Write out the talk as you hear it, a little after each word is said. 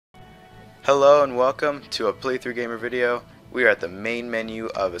Hello and welcome to a playthrough gamer video. We are at the main menu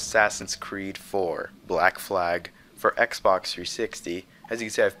of Assassin's Creed 4 Black Flag for Xbox 360. As you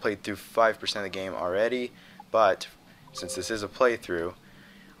can see, I've played through 5% of the game already, but since this is a playthrough,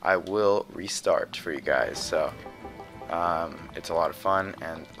 I will restart for you guys. So it's a lot of fun,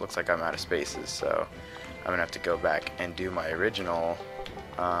 and it looks like I'm out of spaces, so I'm gonna have to go back and do my original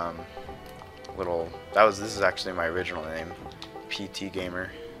this is actually my original name, PT Gamer.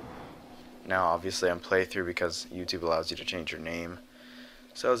 Now obviously I'm playthrough because YouTube allows you to change your name,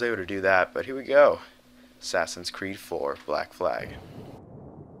 so I was able to do that. But here we go, Assassin's Creed 4 Black Flag.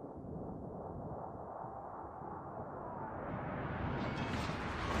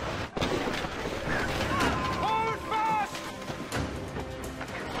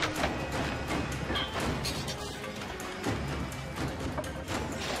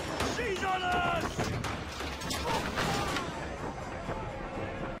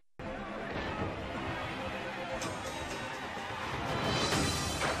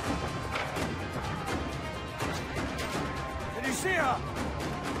 See her!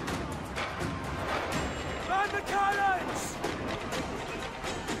 Man the cannons!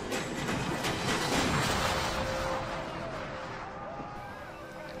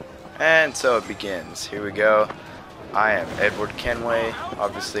 And so it begins. Here we go. I am Edward Kenway,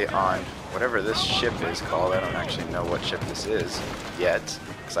 obviously on whatever this ship is called. I don't actually know what ship this is yet,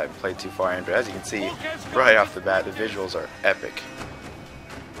 because I haven't played too far in, but as you can see, right off the bat, the visuals are epic.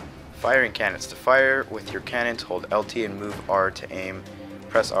 Firing cannons. To fire with your cannons, hold LT and move R to aim.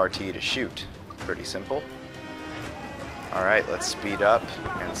 Press RT to shoot. Pretty simple. Alright, let's speed up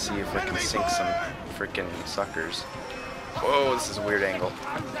and see if we can sink some freaking suckers. Whoa, this is a weird angle.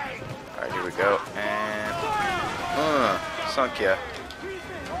 Alright, here we go. And... sunk ya.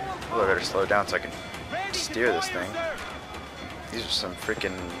 Oh, I better slow down so I can steer this thing. These are some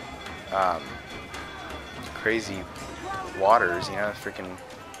freaking crazy waters, you know, freaking...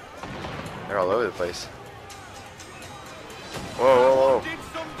 They're all over the place. Whoa, whoa, whoa.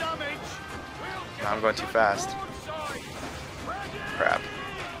 I'm going too fast. Crap.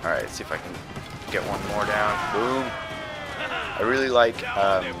 Alright, let's see if I can get one more down. Boom. I really like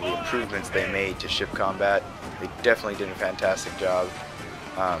the improvements they made to ship combat. They definitely did a fantastic job.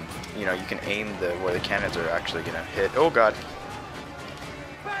 You know, you can aim where the cannons are actually gonna hit. Oh god.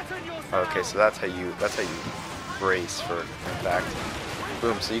 Okay, so that's how you brace for impact.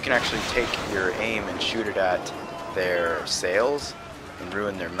 Boom, so you can actually take your aim and shoot it at their sails and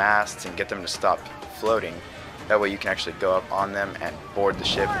ruin their masts and get them to stop floating. That way you can actually go up on them and board the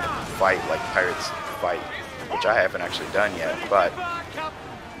ship and fight like pirates fight, which I haven't actually done yet, but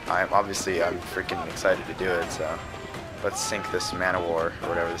I'm freaking excited to do it. So let's sink this man of war or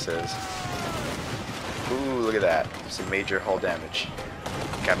whatever this is. Ooh, look at that, some major hull damage.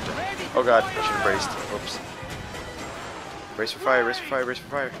 Captain. Oh god, I should have braced. Oops. Brace for fire, brace for fire, brace for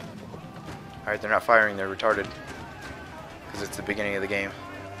fire. Alright, they're not firing, they're retarded. Because it's the beginning of the game.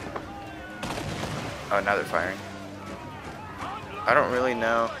 Oh, now they're firing. I don't really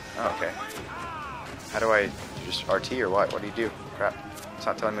know. Oh, okay. How do I just RT or what? What do you do? Crap. It's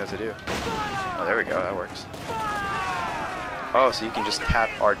not telling me what to do. Oh, there we go, that works. Oh, so you can just tap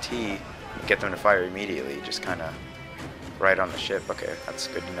RT and get them to fire immediately. Just kind of right on the ship. Okay, that's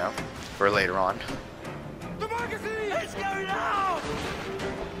good to know for later on. The magazine! It's going out!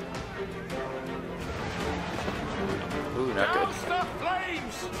 Ooh, not good. Douse the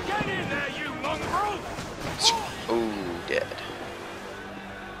flames! Get in there, you mongrel! Ooh, dead.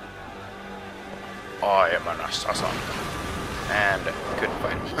 I am an assassin. And couldn't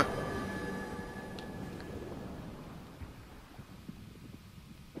fight him.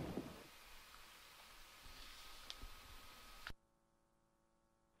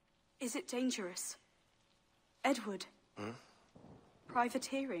 Is it dangerous? Edward?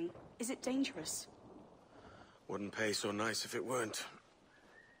 Privateering, is it dangerous? Wouldn't pay so nice if it weren't.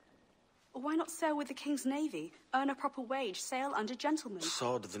 Why not sail with the King's Navy? Earn a proper wage, sail under gentlemen.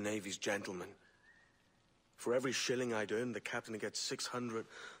 Sod the Navy's gentlemen. For every shilling I'd earn, the captain gets 600.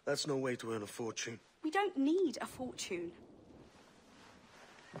 That's no way to earn a fortune. We don't need a fortune.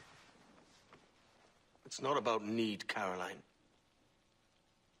 It's not about need, Caroline.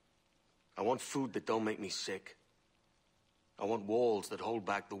 I want food that don't make me sick. I want walls that hold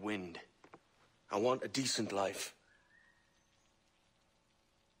back the wind. I want a decent life.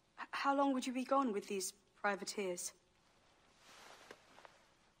 How long would you be gone with these privateers?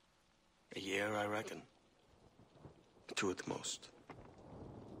 A year, I reckon. 2 at the most.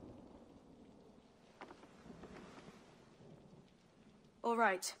 All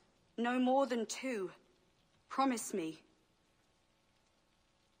right. No more than 2. Promise me.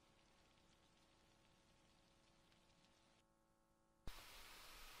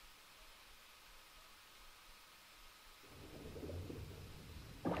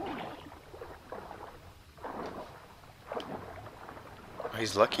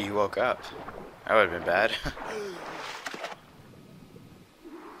 he's lucky he woke up. That would have been bad.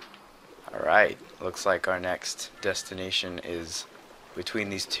 Alright, looks like our next destination is between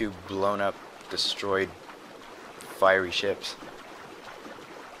these two blown up, destroyed, fiery ships.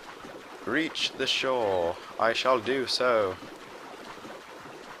 Reach the shore. I shall do so.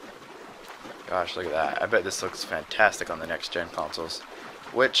 Gosh, look at that. I bet this looks fantastic on the next gen consoles.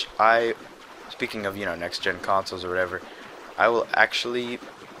 Which speaking of, next gen consoles or whatever, I will actually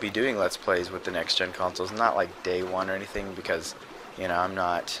be doing Let's Plays with the next gen consoles. Not like day one or anything, because, I'm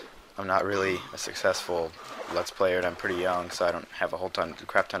not really a successful Let's Player and I'm pretty young, so I don't have a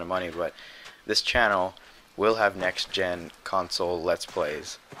crap ton of money, but this channel will have next gen console Let's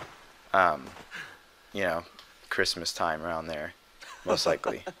Plays. Christmas time around there, most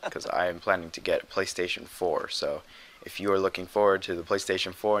likely, because I am planning to get a PlayStation 4. So if you are looking forward to the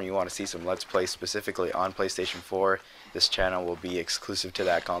PlayStation 4 and you want to see some Let's Plays specifically on PlayStation 4, this channel will be exclusive to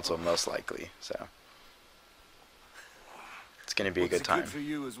that console, most likely. So it's going to be a good time. Good for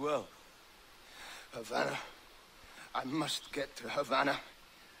you as well. Havana. I must get to Havana.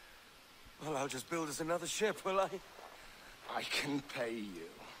 Well, I'll just build us another ship, will I? I can pay you.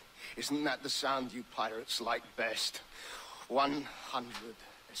 Isn't that the sound you pirates like best? 100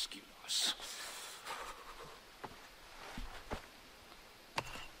 escudos.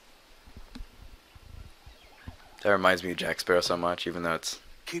 That reminds me of Jack Sparrow so much, even though it's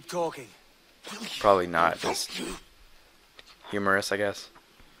Keep talking. probably not as humorous, I guess.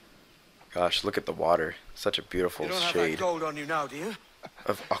 Gosh, look at the water. Such a beautiful You don't have shade that gold on you now, do you?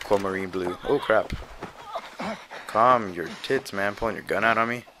 of aquamarine blue. Oh crap. Calm your tits, man. Pulling your gun out on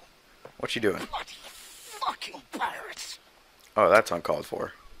me. What you doing? Bloody fucking pirates. Oh, that's uncalled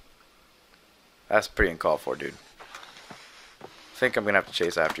for. That's pretty uncalled for, dude. I think I'm gonna have to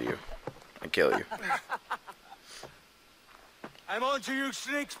chase after you and kill you. I'm on to you,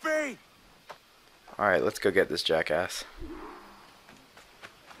 Snakesby! Alright, let's go get this jackass.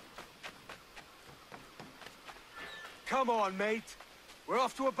 Come on, mate. We're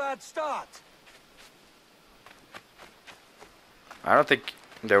off to a bad start. I don't think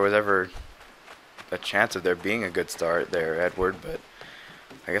there was ever a chance of there being a good start there, Edward, but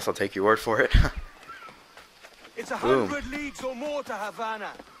I guess I'll take your word for it. It's 100 leagues or more to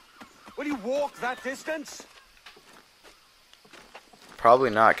Havana. Will you walk that distance? Probably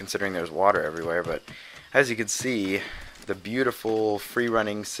not, considering there's water everywhere, but as you can see, the beautiful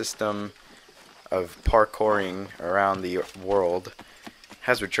free-running system of parkouring around the world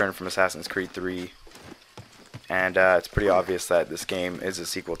has returned from Assassin's Creed 3, and it's pretty obvious that this game is a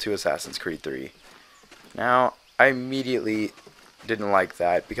sequel to Assassin's Creed 3. Now, I immediately didn't like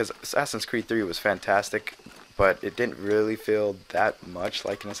that, because Assassin's Creed 3 was fantastic, but it didn't really feel that much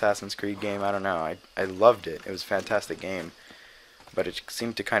like an Assassin's Creed game. I don't know, I loved it. It was a fantastic game, but it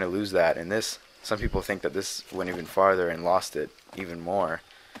seemed to kind of lose that, and some people think that this went even farther and lost it even more.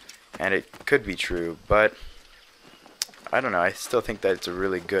 And it could be true, but I don't know. I still think that it's a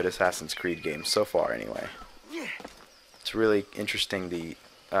really good Assassin's Creed game so far, anyway. It's really interesting the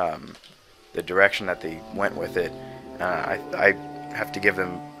direction that they went with it. I have to give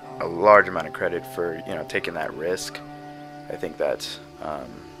them a large amount of credit for taking that risk. I think that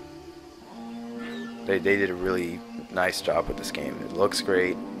they did a really nice job with this game. It looks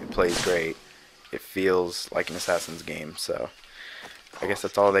great. It plays great. It feels like an Assassin's game. So I guess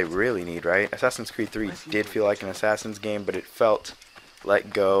that's all they really need, right? Assassin's Creed 3 did feel like an Assassin's game, but it felt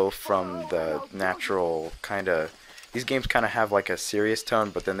let go from the natural kind of... These games kind of have like a serious tone,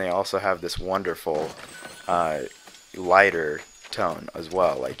 but then they also have this wonderful lighter tone as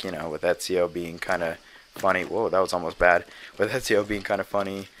well. Like, with Ezio being kind of funny. Whoa, that was almost bad. With Ezio being kind of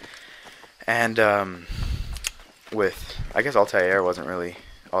funny. And with... I guess Altair wasn't really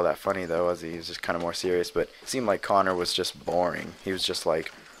all that funny, though, as he was just kind of more serious. But it seemed like Connor was just boring. He was just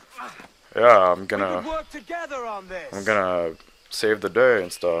like, yeah, I'm gonna work together on this. I'm gonna save the day and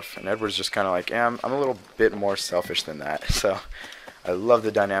stuff. And Edward's just kind of like, yeah, I'm a little bit more selfish than that. So I love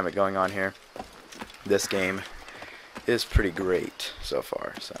the dynamic going on here. This game is pretty great so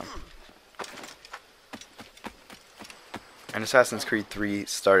far. So, and Assassin's Creed 3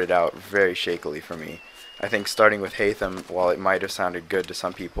 started out very shakily for me. I think starting with Haytham, while it might have sounded good to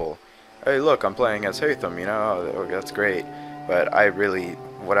some people, hey look, I'm playing as Haytham, that's great. But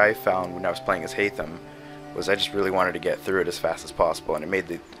what I found when I was playing as Haytham was I just really wanted to get through it as fast as possible, and it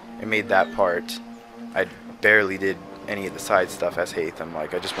made that part. I barely did any of the side stuff as Haytham.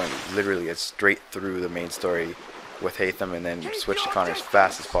 Like, I just went literally straight through the main story with Haytham, and then switched to Connor as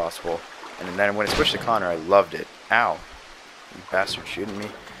fast as possible. And then when it switched to Connor, I loved it. Ow, you bastard shooting me!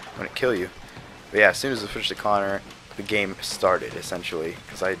 I'm gonna kill you. But yeah, as soon as I switched to Connor, the game started, essentially,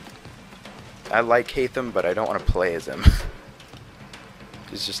 because I like Hatham, but I don't want to play as him.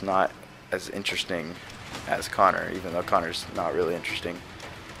 He's just not as interesting as Connor, even though Connor's not really interesting,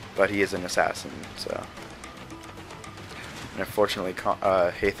 but he is an assassin, so. And unfortunately,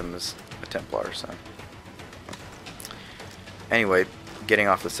 Hatham is a Templar, so. Anyway, getting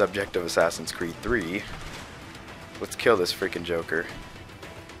off the subject of Assassin's Creed 3, let's kill this freaking Joker.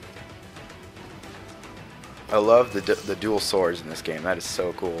 I love the dual swords in this game. That is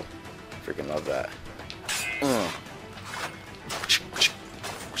so cool. Freaking love that.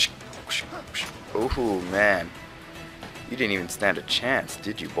 Ooh, man. You didn't even stand a chance,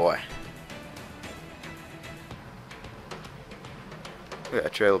 did you, boy? Look at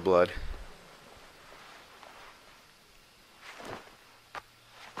that trail of blood.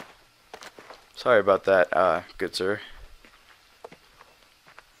 Sorry about that, good sir.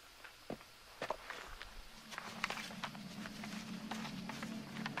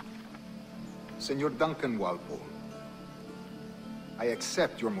 Senor Duncan Walpole, I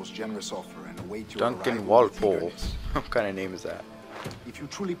accept your most generous offer and await your Duncan arrival with Walpole. eagerness. What kind of name is that? If you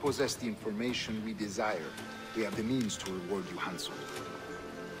truly possess the information we desire, we have the means to reward you handsomely.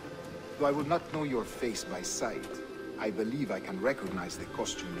 Though I would not know your face by sight, I believe I can recognize the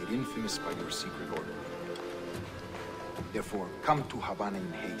costume made infamous by your secret order. Therefore, come to Havana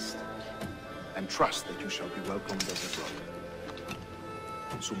in haste, and trust that you shall be welcomed as a brother.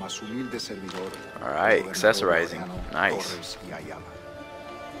 Su más humilde servidor. Alright, accessorizing. Nice.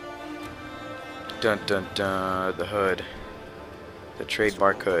 Dun dun dun, the hood. The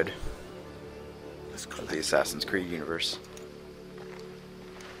trademark hood of the Assassin's Creed universe.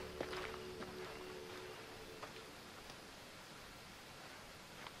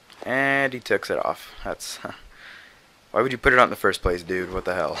 And he took it off. That's... Why would you put it on in the first place, dude? What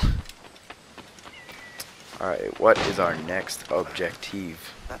the hell? Alright, what is our next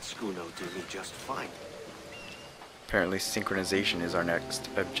objective? That schooner will do me just fine. Apparently synchronization is our next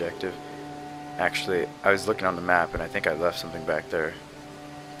objective. Actually, I was looking on the map and I think I left something back there.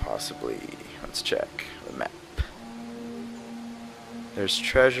 Possibly. Let's check the map. There's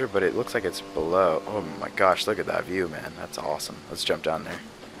treasure, but it looks like it's below. Oh my gosh, look at that view, man. That's awesome. Let's jump down there.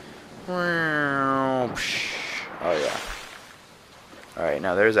 Oh yeah. Alright,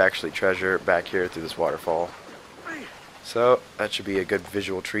 now there's actually treasure back here through this waterfall. So, that should be a good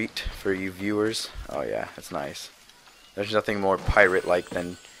visual treat for you viewers. Oh yeah, that's nice. There's nothing more pirate-like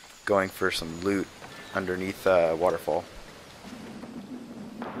than going for some loot underneath a waterfall.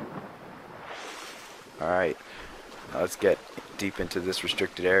 Alright, let's get deep into this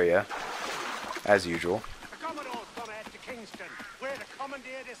restricted area, as usual. The Commodore's gone ahead to Kingston. We're to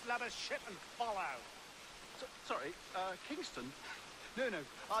commandeer this lubber's ship and follow. Sorry, Kingston? No.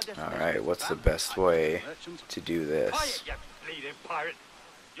 Alright, what's the best way to do this? Quiet, you bleeding pirate.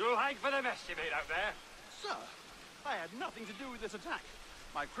 You'll hang for the mess you made out there. Sir, I had nothing to do with this attack.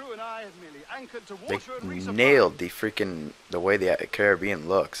 My crew and I had merely anchored to They water and resupply. nailed the way the Caribbean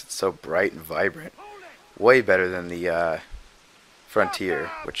looks. It's so bright and vibrant. Way better than the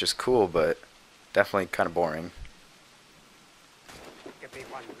Frontier, which is cool, but definitely kind of boring. Give me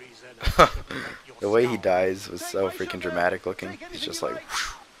one reason. The way he dies was so freaking dramatic looking. It's just like,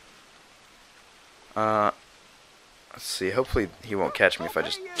 whew. Let's see. Hopefully he won't catch me if I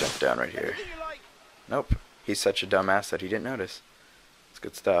just jump down right here. Nope. He's such a dumbass that he didn't notice. It's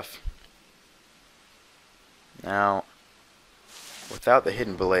good stuff. Now, without the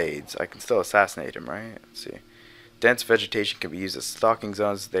hidden blades, I can still assassinate him, right? Let's see. Dense vegetation can be used as stalking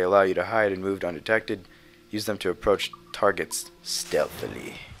zones. They allow you to hide and move undetected. Use them to approach targets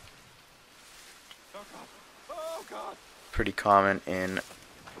stealthily. Pretty common in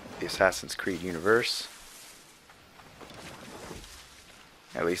the Assassin's Creed universe.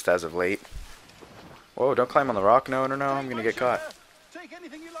 At least as of late. Whoa, don't climb on the rock. No, I'm gonna get caught. Take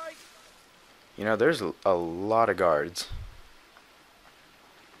anything you like. You know, there's a lot of guards.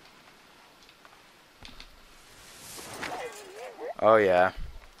 Oh yeah.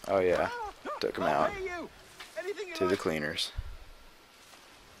 Took him out. To the cleaners.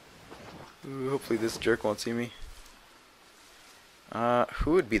 Ooh, hopefully this jerk won't see me.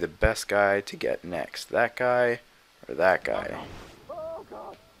 Who would be the best guy to get next? That guy or that guy?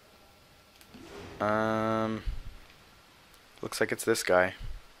 Looks like it's this guy.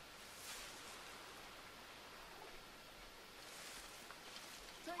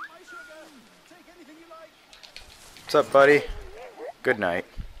 What's up, buddy? Good night.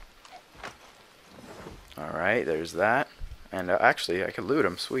 Alright, there's that. And actually, I could loot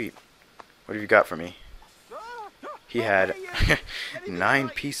him. Sweet. What have you got for me? He had 9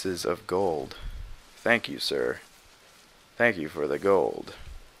 pieces of gold. Thank you, sir. Thank you for the gold.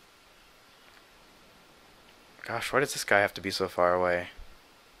 Gosh, why does this guy have to be so far away?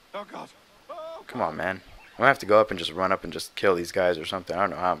 Oh God. Oh, Come on, man. I'm gonna have to go up and just run up and just kill these guys or something. I don't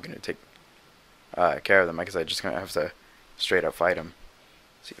know how I'm gonna take care of them. I guess I'm just gonna have to straight up fight him.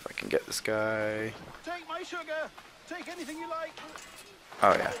 See if I can get this guy. take my sugar. Take anything you like.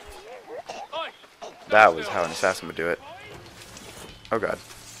 Oh yeah, Oi. that was how an assassin would do it. Oh god.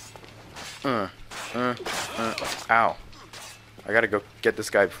 Ow. I gotta go get this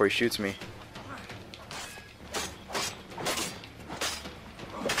guy before he shoots me.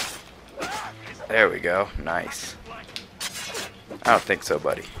 There we go. Nice. I don't think so,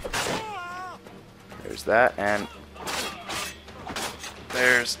 buddy. There's that, and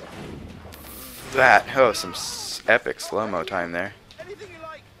there's that. Oh, some epic slow-mo time there. Anything you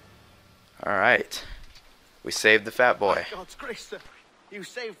like. Alright. We saved the fat boy. God's grace, sir. You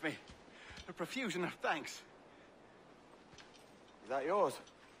saved me. A profusion of thanks. Is that yours?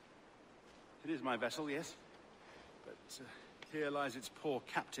 It is my vessel, yes. But here lies its poor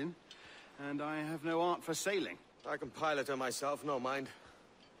captain, and I have no art for sailing. I can pilot her myself, no mind.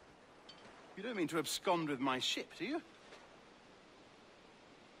 You don't mean to abscond with my ship, do you?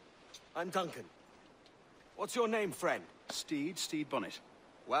 I'm Duncan. What's your name, friend? Steed Bonnet.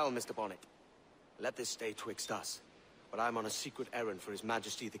 Well, Mr. Bonnet, let this stay twixt us. But I'm on a secret errand for His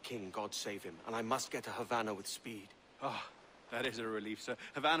Majesty the King, God save him, and I must get to Havana with speed. Ah, that is a relief, sir.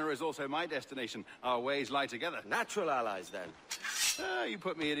 Havana is also my destination. Our ways lie together. Natural allies, then. Ah, you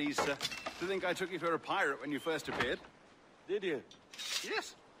put me at ease, sir. To think I took you for a pirate when you first appeared. Did you?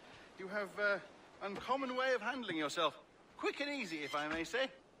 Yes. You have uncommon way of handling yourself. Quick and easy, if I may say.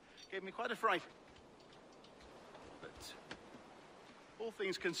 Gave me quite a fright. But all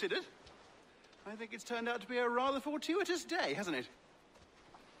things considered, I think it's turned out to be a rather fortuitous day, hasn't it?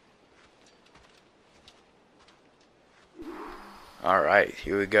 Alright,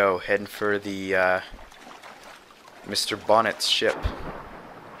 here we go. Heading for the Mr. Bonnet's ship.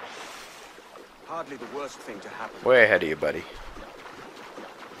 Hardly the worst thing to happen. Way ahead of you, buddy.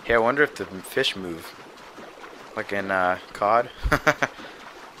 Yeah, I wonder if the fish move. Like in COD.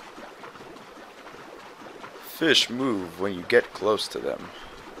 Fish move when you get close to them.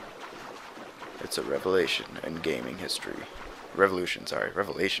 It's a revelation in gaming history. Revolution, sorry.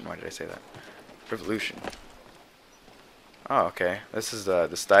 Revelation, why did I say that? Revolution. Oh, okay. This is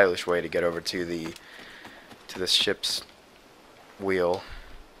the stylish way to get over to the ship's wheel.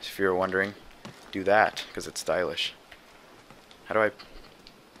 If you're wondering, do that because it's stylish. How do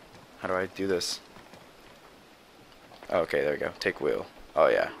I do this? Oh, okay, there we go. Take wheel. Oh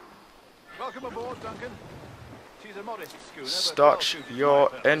yeah. Welcome aboard, Duncan. She's a modest schooner, but Start well-suited to your my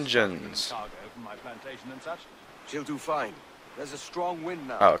purpose. engines. Cargo from my plantation and such. She'll do fine. There's a strong wind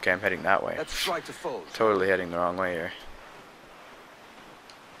now. Oh, okay, I'm heading that way. Let's strike to full. Totally heading the wrong way here.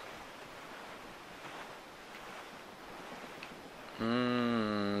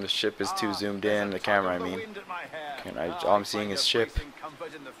 The ship is too zoomed in. The camera, I mean. All I'm seeing is ship.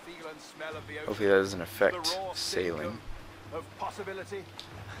 Hopefully that doesn't affect sailing.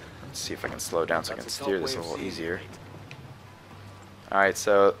 Let's see if I can slow down so I can steer this a little easier. Alright,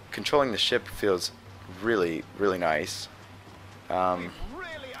 so controlling the ship feels really, really nice.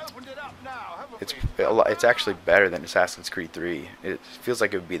 It's actually better than Assassin's Creed 3. It feels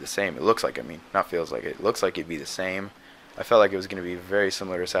like it would be the same. It looks like, I mean, not feels like it looks like it'd be the same. I felt like it was going to be very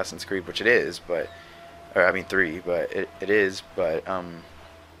similar to Assassin's Creed, which it is, but, or I mean 3, but it is, but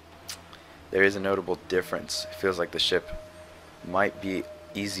there is a notable difference. It feels like the ship might be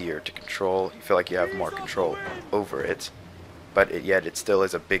easier to control. You feel like you have more control over it, but yet it still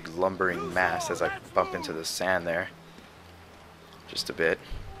is a big lumbering mass as I bump into the sand there. Just a bit.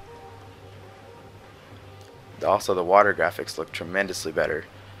 Also, the water graphics look tremendously better.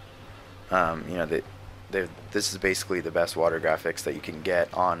 You know, this is basically the best water graphics that you can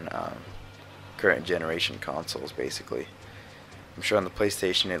get on current generation consoles, basically. I'm sure on the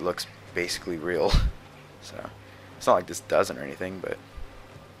PlayStation it looks basically real. So, it's not like this doesn't or anything, but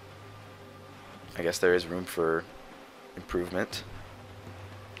I guess there is room for improvement.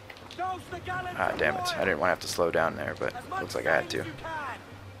 Ah, damn it. I didn't want to have to slow down there, but looks like I had to.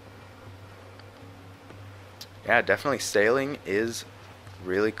 Yeah, definitely sailing is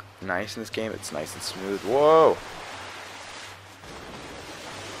really nice in this game. It's nice and smooth. Whoa!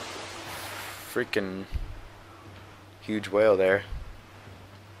 Freaking huge whale there.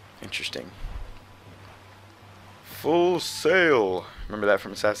 Interesting. Full sail. Remember that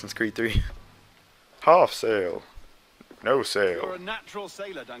from Assassin's Creed 3? Half sail. No sail. You're a natural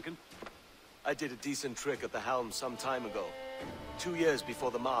sailor, Duncan. I did a decent trick at the helm some time ago. 2 years before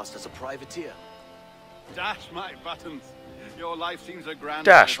the mast as a privateer. Dash my buttons. Your life seems a grand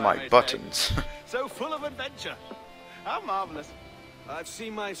Dash one, if I my may buttons. say. So full of adventure. How marvelous. I've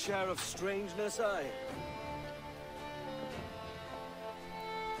seen my share of strangeness, aye.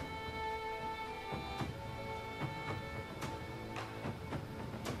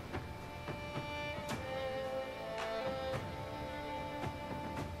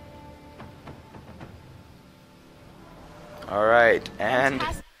 Alright, and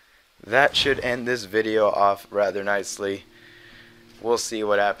that should end this video off rather nicely. We'll see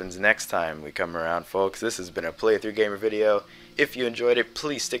what happens next time we come around, folks. This has been a Playthrough Gamer video. If you enjoyed it,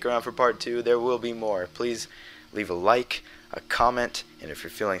 please stick around for part 2. There will be more. Please leave a like, a comment, and if you're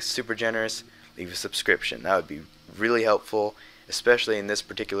feeling super generous, leave a subscription. That would be really helpful, especially in this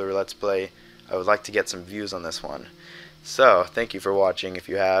particular Let's Play. I would like to get some views on this one. So, thank you for watching if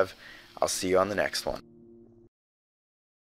you have. I'll see you on the next one.